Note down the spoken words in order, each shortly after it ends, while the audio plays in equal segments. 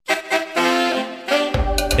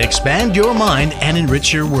Expand your mind and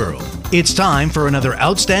enrich your world. It's time for another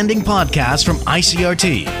outstanding podcast from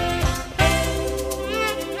ICRT.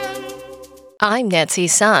 I'm Nancy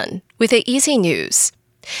Sun with the Easy News.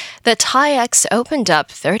 The TAIEX opened up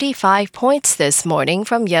 35 points this morning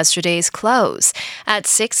from yesterday's close at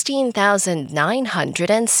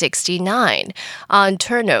 16,969 on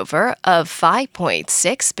turnover of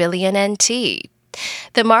 5.6 billion NT.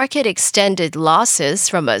 The market extended losses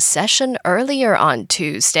from a session earlier on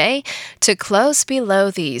Tuesday to close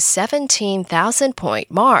below the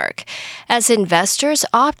 17,000-point mark, as investors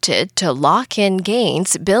opted to lock in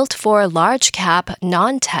gains built for large-cap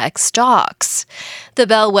non-tech stocks. The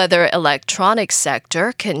bellwether electronics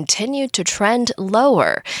sector continued to trend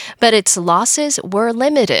lower, but its losses were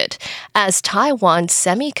limited, as Taiwan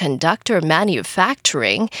Semiconductor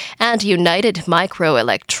Manufacturing and United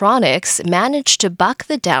Microelectronics managed to buck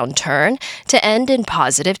the downturn to end in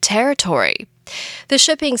positive territory. The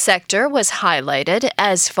shipping sector was highlighted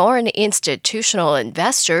as foreign institutional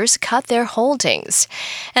investors cut their holdings,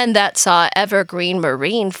 and that saw Evergreen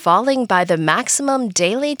Marine falling by the maximum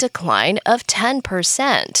daily decline of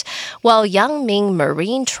 10%, while Yangming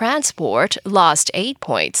Marine Transport lost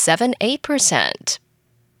 8.78%.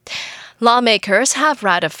 Lawmakers have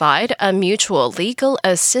ratified a mutual legal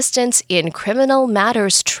assistance in criminal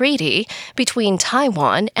matters treaty between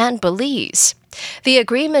Taiwan and Belize. The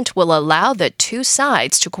agreement will allow the two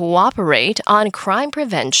sides to cooperate on crime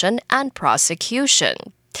prevention and prosecution.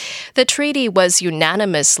 The treaty was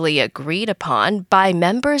unanimously agreed upon by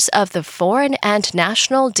members of the Foreign and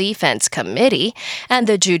National Defense Committee and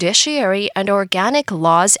the Judiciary and Organic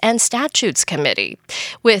Laws and Statutes Committee,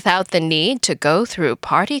 without the need to go through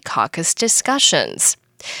party caucus discussions.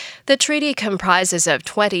 The treaty comprises of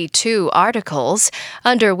 22 articles,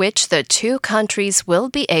 under which the two countries will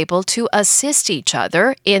be able to assist each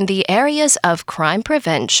other in the areas of crime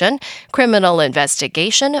prevention, criminal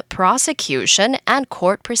investigation, prosecution, and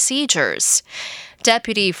court procedures.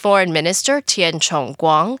 Deputy Foreign Minister Tian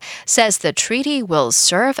Chong-guang says the treaty will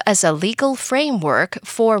serve as a legal framework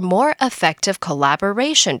for more effective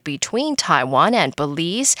collaboration between Taiwan and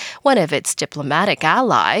Belize, one of its diplomatic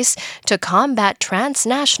allies, to combat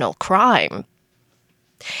transnational crime.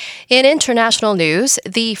 In international news,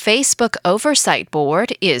 the Facebook Oversight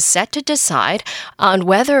Board is set to decide on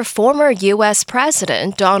whether former U.S.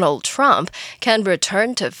 President Donald Trump can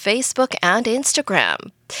return to Facebook and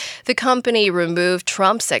Instagram. The company removed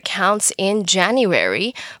Trump's accounts in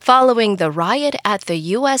January following the riot at the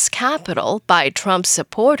U.S. Capitol by Trump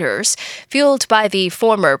supporters, fueled by the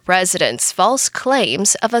former president's false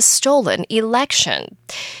claims of a stolen election.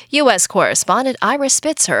 U.S. correspondent Ira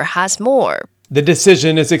Spitzer has more. The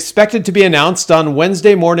decision is expected to be announced on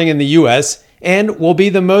Wednesday morning in the U.S. and will be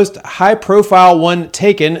the most high-profile one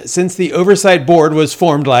taken since the Oversight Board was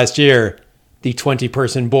formed last year. The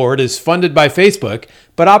 20-person board is funded by Facebook,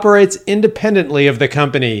 but operates independently of the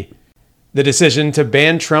company. The decision to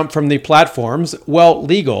ban Trump from the platforms, while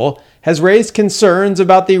legal, has raised concerns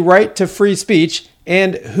about the right to free speech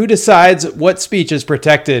and who decides what speech is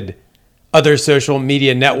protected. Other social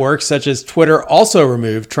media networks, such as Twitter, also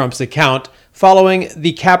removed Trump's account following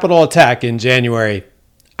the Capitol attack in January.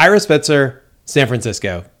 Ira Spitzer, San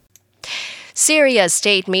Francisco. Syria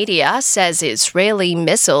state media says Israeli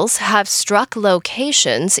missiles have struck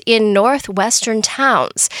locations in northwestern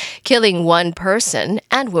towns, killing one person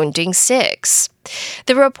and wounding 6.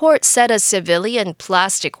 The report said a civilian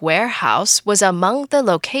plastic warehouse was among the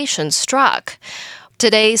locations struck.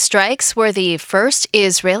 Today's strikes were the first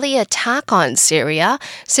Israeli attack on Syria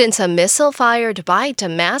since a missile fired by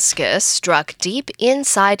Damascus struck deep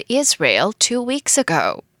inside Israel 2 weeks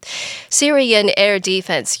ago. Syrian air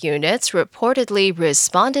defense units reportedly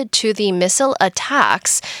responded to the missile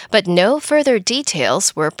attacks, but no further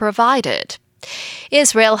details were provided.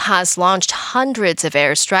 Israel has launched hundreds of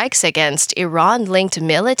airstrikes against Iran-linked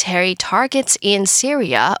military targets in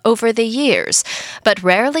Syria over the years, but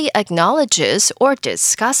rarely acknowledges or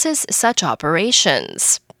discusses such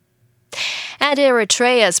operations. And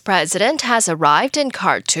Eritrea's president has arrived in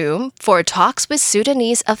Khartoum for talks with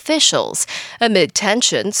Sudanese officials amid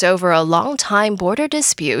tensions over a long-time border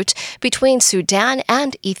dispute between Sudan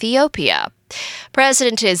and Ethiopia.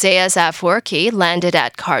 President Isaias Afwerki landed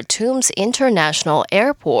at Khartoum's international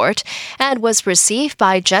airport and was received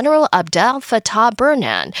by General Abdel Fattah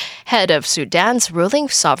Burhan, head of Sudan's ruling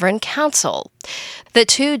Sovereign Council. The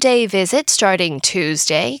 2-day visit starting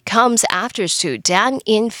Tuesday comes after Sudan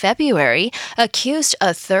in February accused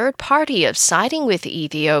a third party of siding with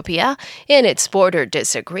Ethiopia in its border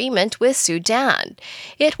disagreement with Sudan.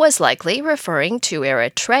 It was likely referring to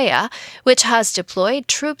Eritrea, which has deployed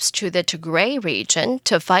troops to the Tigray region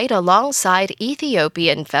to fight alongside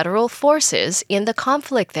Ethiopian federal forces in the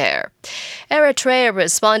conflict there. Eritrea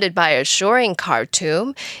responded by assuring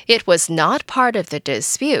Khartoum it was not part of the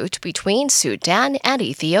dispute between Sudan and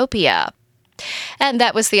Ethiopia. And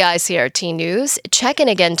that was the ICRT News. Check in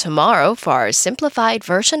again tomorrow for our simplified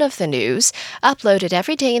version of the news, uploaded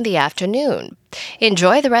every day in the afternoon.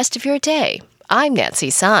 Enjoy the rest of your day. I'm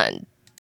Nancy Sun.